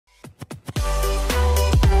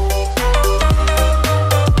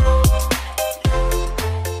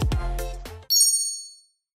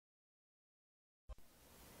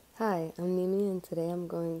Hi, I'm Mimi, and today I'm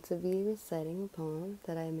going to be reciting a poem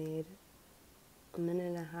that I made a minute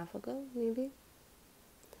and a half ago, maybe.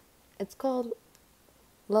 It's called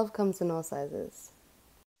Love Comes in All Sizes.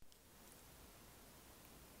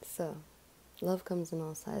 So, love comes in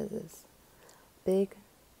all sizes. Big,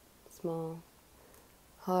 small,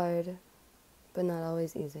 hard, but not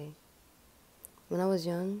always easy. When I was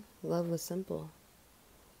young, love was simple.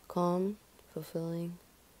 Calm, fulfilling,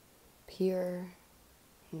 pure,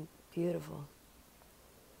 and beautiful.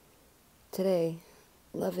 Today,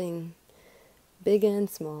 loving big and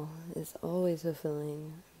small is always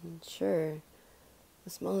fulfilling. And sure, the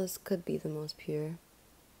smallest could be the most pure,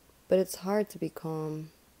 but it's hard to be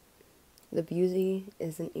calm. The beauty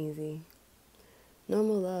isn't easy.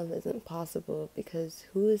 Normal love isn't possible because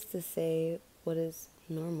who is to say what is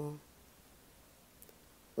normal?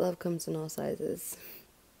 Love comes in all sizes.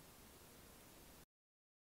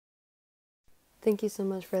 Thank you so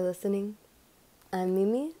much for listening. I'm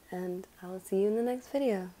Mimi, and I'll see you in the next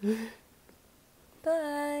video.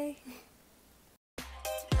 Bye!